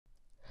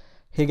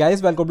Hey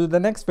guys, welcome to the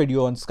next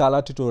video on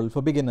Scala tutorial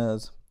for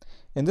beginners.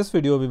 In this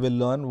video, we will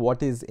learn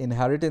what is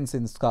inheritance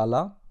in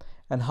Scala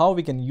and how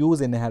we can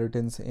use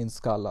inheritance in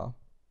Scala.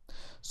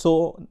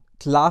 So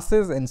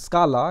classes in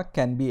Scala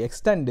can be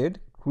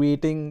extended,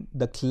 creating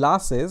the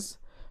classes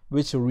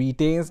which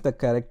retains the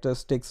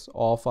characteristics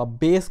of a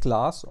base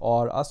class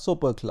or a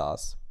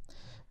superclass.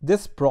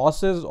 This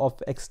process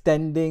of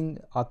extending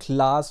a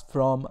class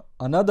from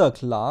another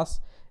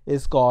class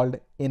is called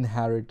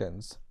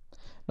inheritance.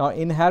 Now,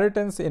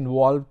 inheritance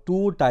involves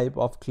two types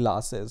of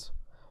classes.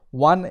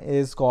 One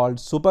is called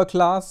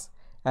superclass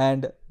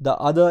and the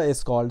other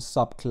is called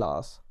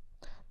subclass.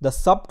 The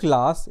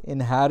subclass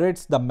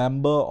inherits the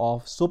member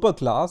of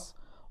superclass,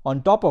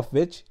 on top of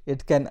which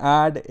it can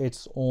add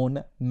its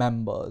own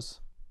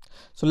members.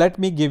 So let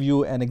me give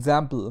you an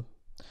example.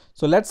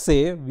 So let's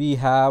say we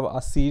have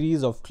a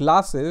series of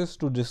classes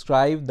to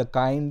describe the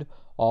kind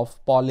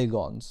of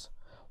polygons.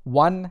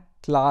 One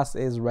class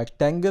is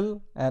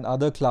rectangle and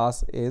other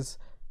class is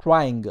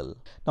triangle.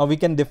 Now we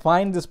can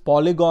define this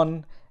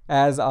polygon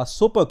as a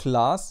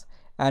superclass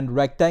and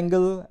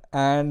rectangle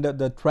and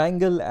the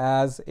triangle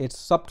as its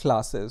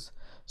subclasses.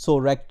 So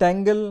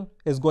rectangle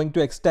is going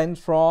to extend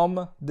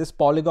from this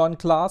polygon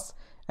class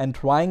and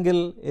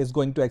triangle is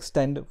going to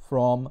extend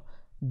from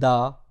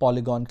the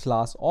polygon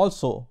class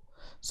also.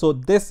 So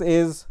this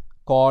is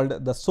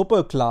called the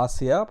superclass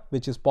here,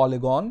 which is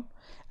polygon,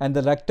 and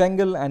the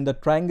rectangle and the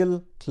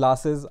triangle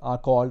classes are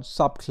called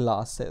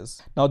subclasses.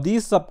 Now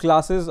these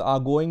subclasses are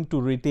going to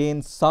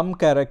retain some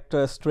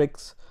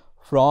characteristics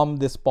from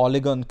this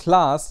polygon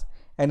class,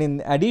 and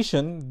in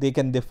addition they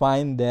can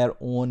define their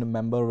own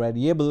member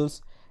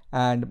variables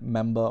and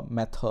member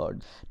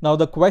method. Now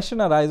the question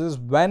arises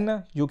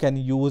when you can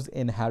use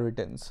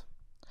inheritance.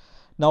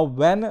 Now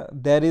when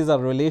there is a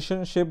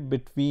relationship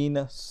between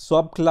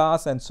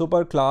subclass and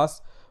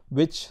superclass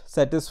which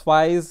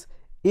satisfies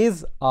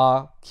is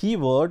a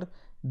keyword,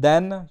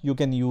 then you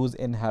can use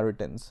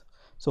inheritance.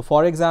 So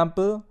for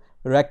example,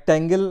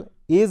 rectangle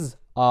is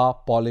a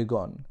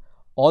polygon.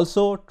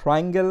 Also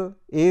triangle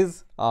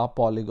is a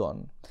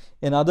polygon.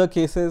 In other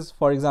cases,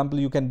 for example,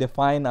 you can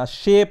define a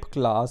shape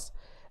class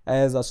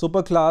as a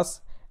superclass,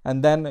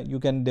 and then you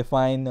can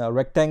define a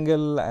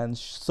rectangle and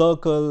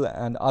circle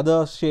and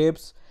other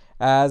shapes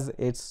as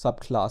its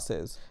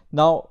subclasses.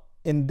 Now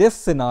in this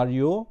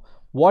scenario,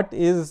 what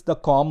is the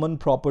common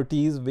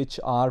properties which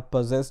are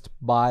possessed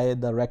by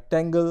the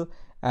rectangle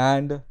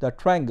and the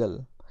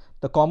triangle?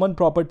 The common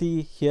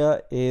property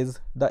here is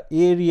the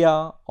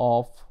area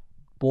of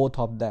both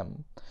of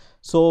them.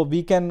 So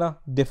we can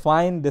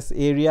define this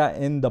area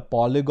in the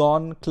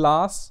polygon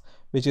class,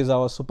 which is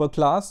our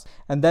superclass,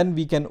 and then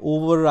we can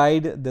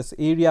override this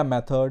area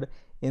method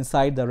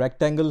inside the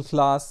rectangle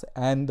class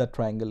and the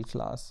triangle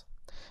class.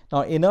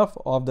 Now enough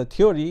of the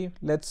theory,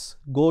 let's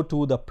go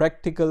to the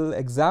practical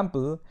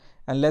example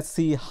and let's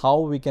see how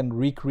we can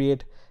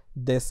recreate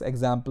this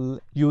example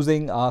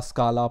using our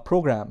Scala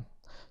program.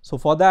 So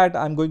for that,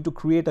 I'm going to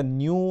create a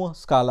new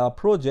Scala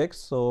project.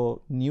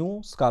 So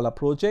new Scala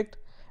project,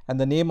 and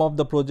the name of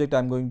the project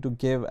I'm going to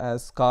give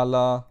as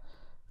Scala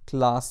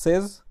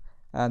classes,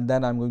 and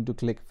then I'm going to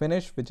click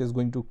finish, which is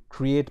going to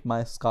create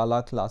my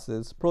Scala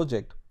classes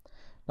project.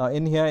 Now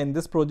in here in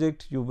this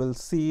project, you will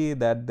see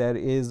that there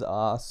is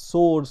a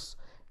source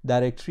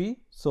directory.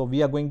 So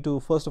we are going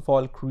to first of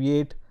all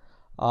create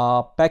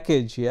a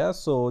package here.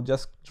 So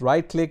just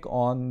right click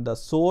on the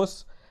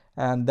source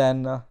and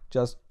then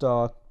just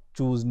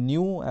choose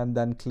new and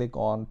then click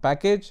on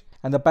package,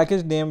 and the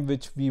package name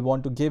which we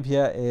want to give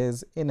here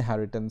is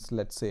inheritance,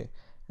 let's say,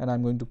 and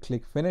I'm going to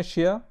click finish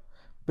here,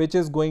 which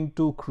is going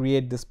to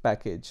create this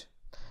package.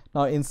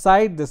 Now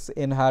inside this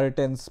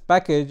inheritance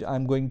package,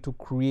 I'm going to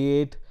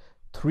create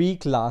three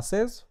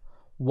classes.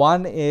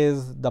 One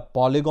is the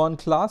polygon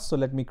class. So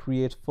let me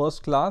create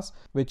first class,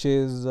 which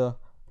is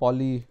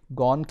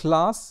polygon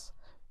class,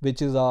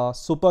 which is a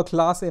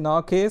superclass in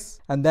our case.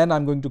 And then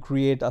I'm going to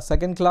create a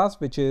second class,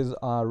 which is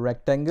a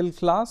rectangle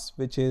class,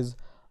 which is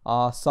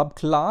a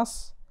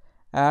subclass.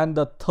 And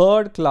the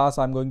third class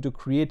I'm going to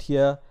create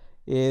here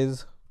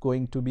is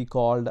going to be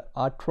called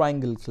a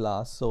triangle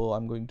class. So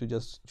I'm going to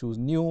just choose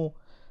new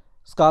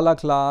Scala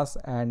class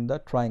and the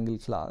triangle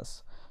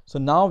class. So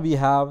now we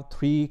have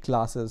three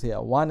classes here.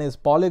 One is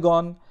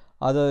polygon,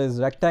 other is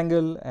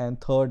rectangle,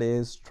 and third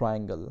is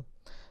triangle.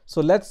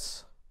 So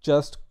let's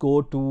just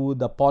go to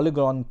the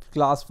polygon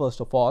class first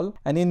of all,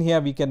 and in here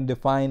we can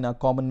define a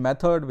common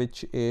method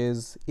which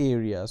is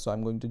area. So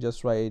I'm going to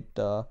just write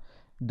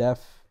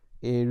def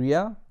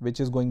area, which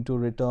is going to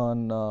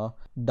return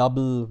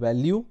double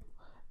value,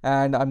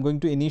 and I'm going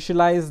to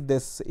initialize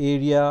this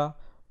area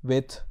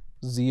with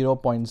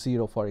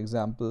 0.0 for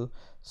example.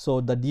 So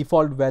the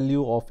default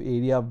value of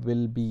area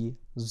will be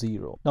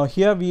 0. Now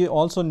here we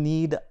also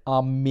need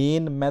a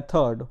main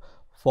method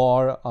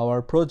for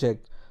our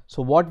project.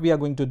 So what we are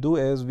going to do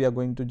is we are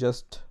going to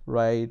just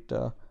write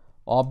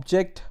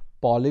object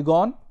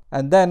polygon,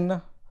 and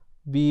then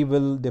we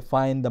will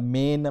define the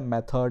main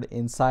method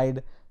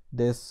inside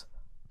this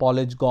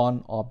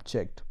polygon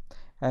object.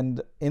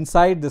 and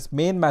inside this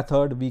main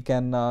method we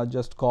can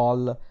just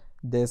call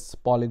this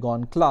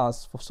polygon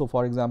class. So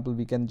for example,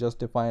 we can just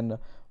define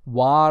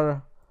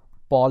var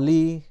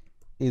poly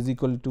is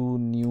equal to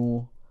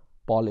new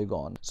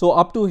polygon. So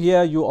up to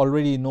here you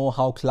already know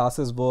how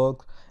classes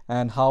work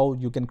and how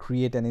you can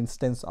create an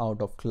instance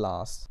out of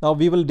class. Now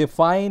we will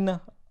define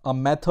a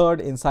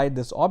method inside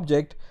this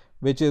object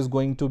which is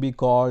going to be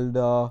called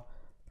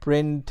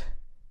print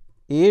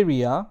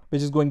area,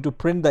 which is going to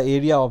print the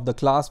area of the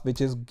class which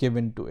is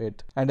given to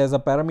it, and as a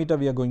parameter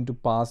we are going to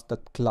pass the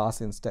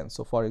class instance.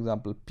 So for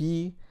example,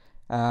 p,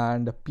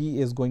 and p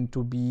is going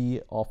to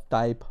be of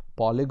type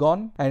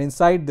polygon, and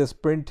inside this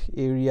print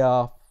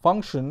area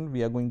function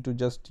we are going to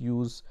just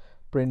use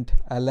print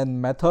ln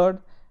method,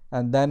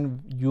 and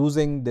then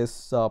using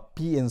this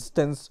p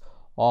instance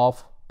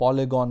of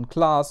polygon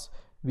class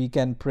we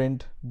can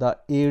print the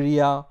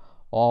area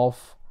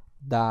of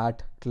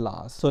that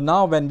class. So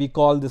now when we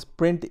call this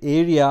print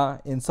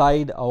area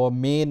inside our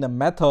main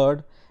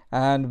method,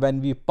 and when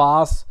we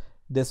pass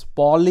this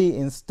poly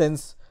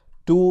instance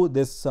to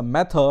this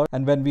method,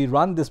 and when we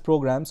run this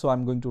program, so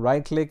I'm going to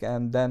right click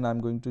and then I'm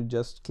going to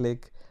just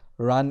click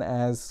run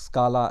as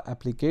Scala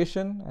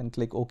application and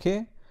click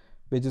OK,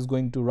 which is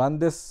going to run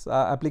this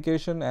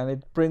application, and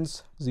it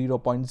prints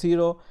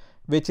 0.0,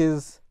 which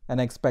is an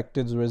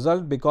expected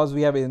result because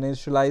we have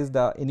initialized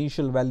the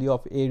initial value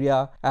of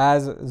area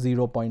as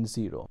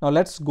 0.0. Now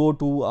let's go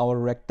to our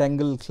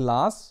rectangle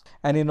class,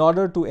 and in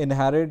order to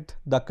inherit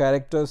the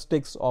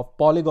characteristics of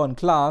polygon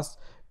class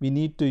we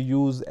need to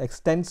use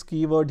extends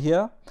keyword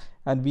here,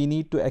 and we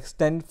need to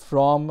extend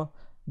from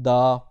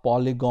the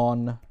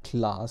polygon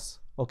class.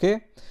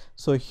 Okay,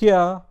 so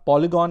here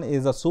polygon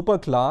is a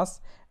superclass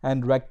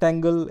and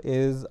rectangle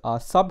is a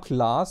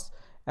subclass,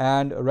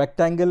 and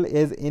rectangle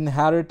is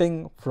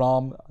inheriting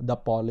from the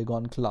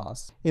polygon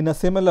class. In a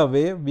similar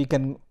way, we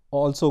can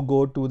also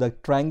go to the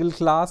triangle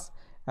class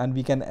and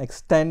we can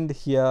extend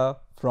here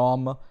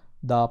from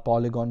the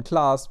polygon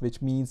class,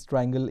 which means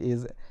triangle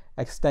is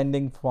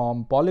extending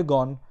from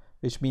polygon,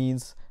 which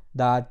means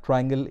that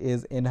triangle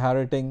is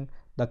inheriting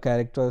the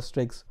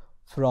characteristics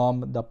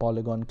from the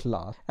polygon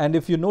class. And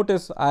if you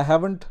notice, I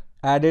haven't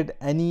added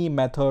any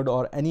method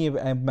or any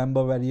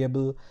member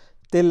variable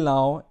till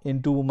now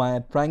into my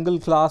triangle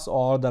class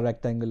or the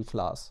rectangle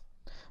class.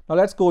 Now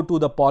let's go to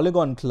the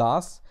polygon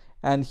class,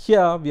 and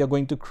here we are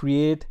going to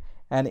create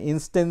an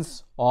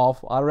instance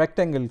of our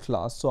rectangle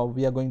class. So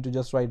we are going to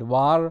just write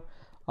var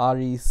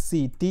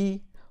rect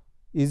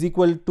is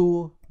equal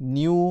to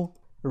new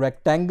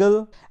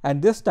rectangle,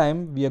 and this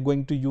time we are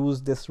going to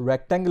use this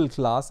rectangle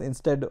class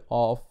instead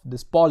of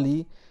this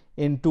poly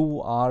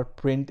into our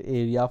print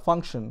area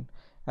function,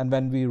 and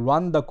when we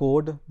run the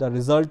code the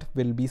result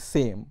will be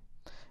same.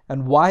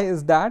 And why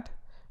is that?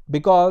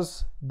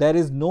 Because there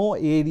is no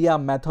area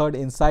method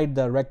inside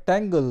the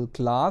rectangle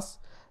class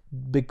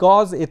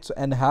because it's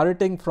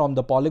inheriting from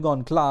the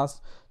polygon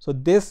class. So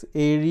this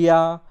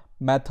area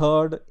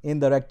method in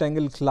the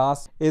rectangle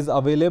class is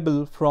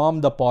available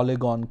from the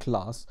polygon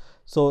class.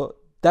 So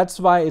that's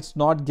why it's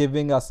not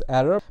giving us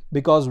error,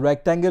 because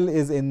rectangle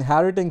is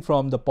inheriting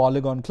from the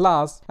polygon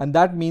class, and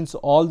that means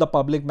all the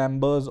public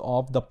members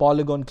of the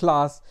polygon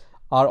class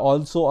are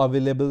also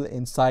available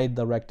inside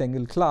the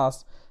rectangle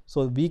class.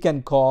 So we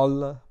can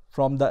call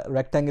from the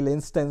rectangle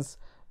instance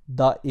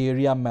the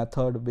area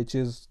method which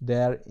is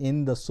there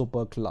in the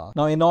superclass.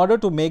 Now in order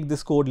to make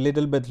this code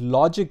little bit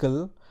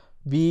logical,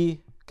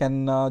 we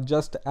can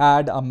just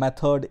add a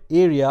method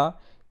area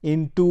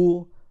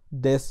into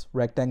this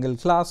rectangle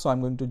class. So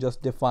I'm going to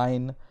just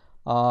define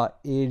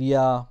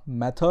area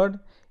method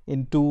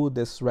into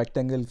this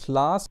rectangle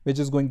class, which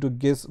is going to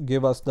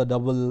give us the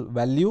double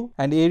value,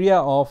 and area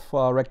of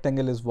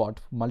rectangle is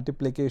what?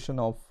 Multiplication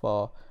of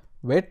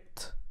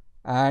width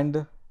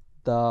and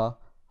the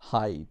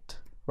height,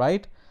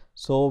 right?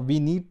 So we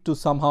need to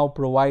somehow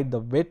provide the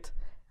width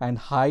and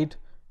height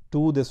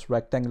to this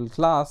rectangle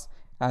class,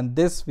 and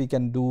this we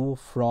can do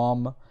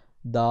from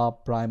the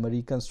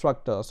primary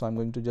constructor. So I'm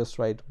going to just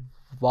write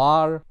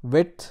var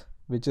width,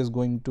 which is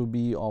going to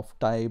be of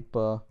type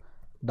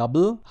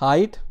double,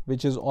 height,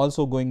 which is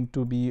also going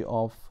to be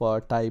of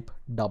type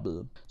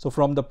double. So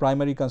from the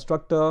primary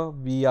constructor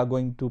we are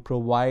going to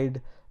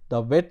provide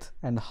the width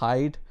and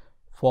height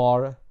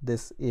for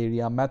this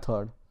area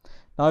method.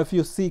 Now if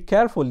you see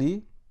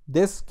carefully,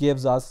 this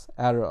gives us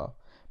error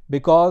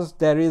because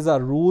there is a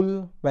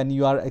rule when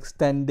you are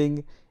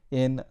extending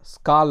in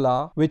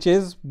Scala, which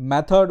is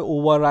method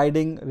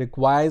overriding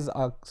requires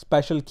a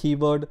special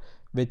keyword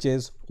which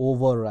is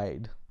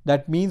override.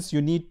 That means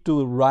you need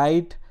to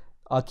write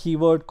a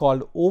keyword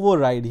called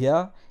override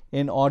here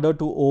in order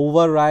to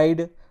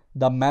override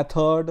the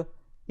method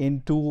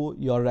into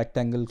your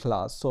rectangle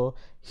class. So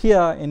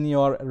here in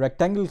your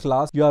rectangle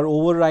class you are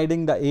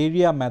overriding the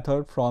area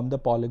method from the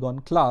polygon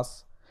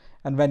class,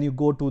 and when you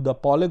go to the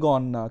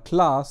polygon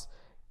class,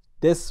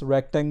 this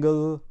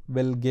rectangle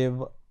will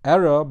give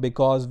error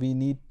because we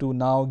need to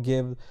now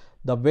give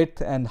the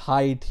width and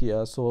height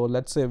here. So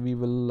let's say we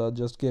will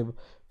just give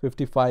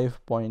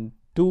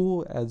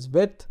 55.2 as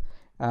width,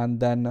 and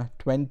then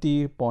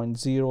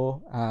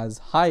 20.0 as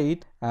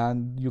height,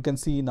 and you can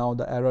see now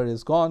the error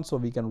is gone. So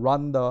we can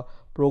run the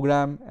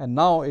program, and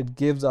now it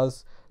gives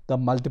us the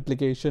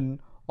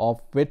multiplication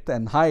of width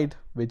and height,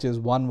 which is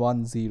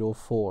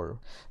 1104.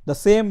 The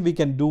same we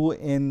can do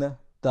in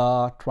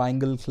the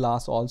triangle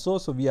class also.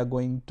 So we are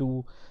going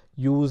to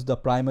use the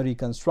primary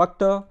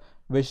constructor,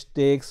 which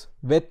takes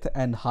width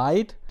and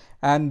height,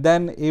 and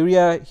then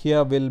area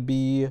here will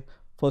be,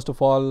 first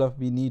of all,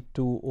 we need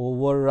to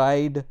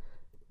override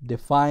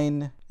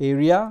define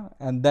area,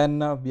 and then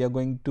we are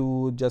going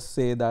to just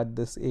say that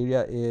this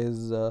area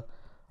is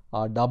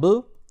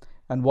double.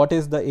 And what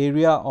is the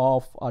area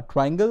of a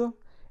triangle?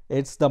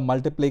 It's the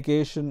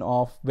multiplication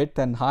of width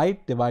and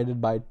height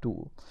divided by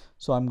 2.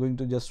 So I'm going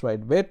to just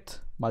write width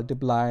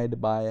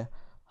multiplied by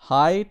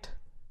height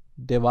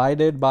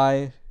divided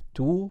by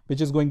 2,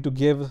 which is going to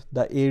give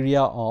the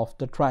area of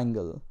the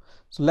triangle.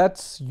 So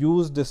let's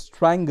use this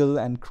triangle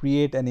and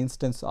create an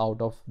instance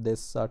out of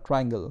this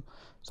triangle.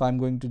 So I'm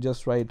going to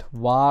just write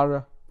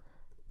var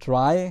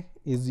try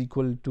is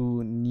equal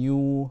to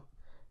new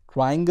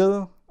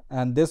triangle,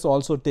 and this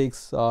also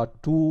takes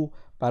 2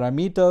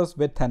 parameters,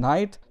 width and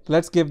height. So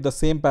let's give the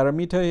same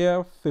parameter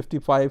here,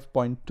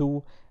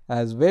 55.2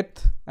 as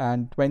width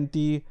and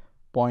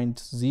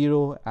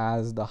 20.0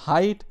 as the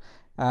height,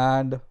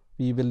 and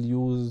we will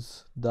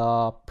use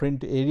the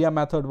print area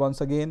method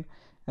once again,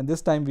 and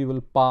this time we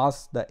will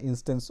pass the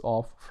instance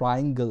of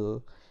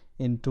triangle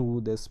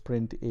into this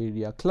print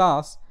area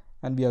class,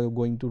 and we are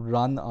going to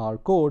run our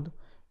code,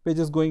 which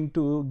is going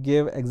to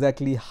give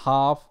exactly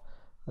half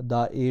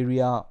the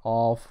area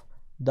of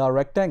the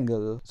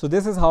rectangle. So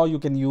this is how you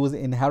can use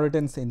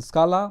inheritance in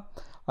Scala.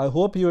 I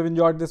hope you have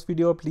enjoyed this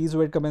video. Please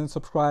rate, comment,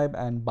 subscribe,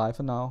 and bye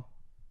for now.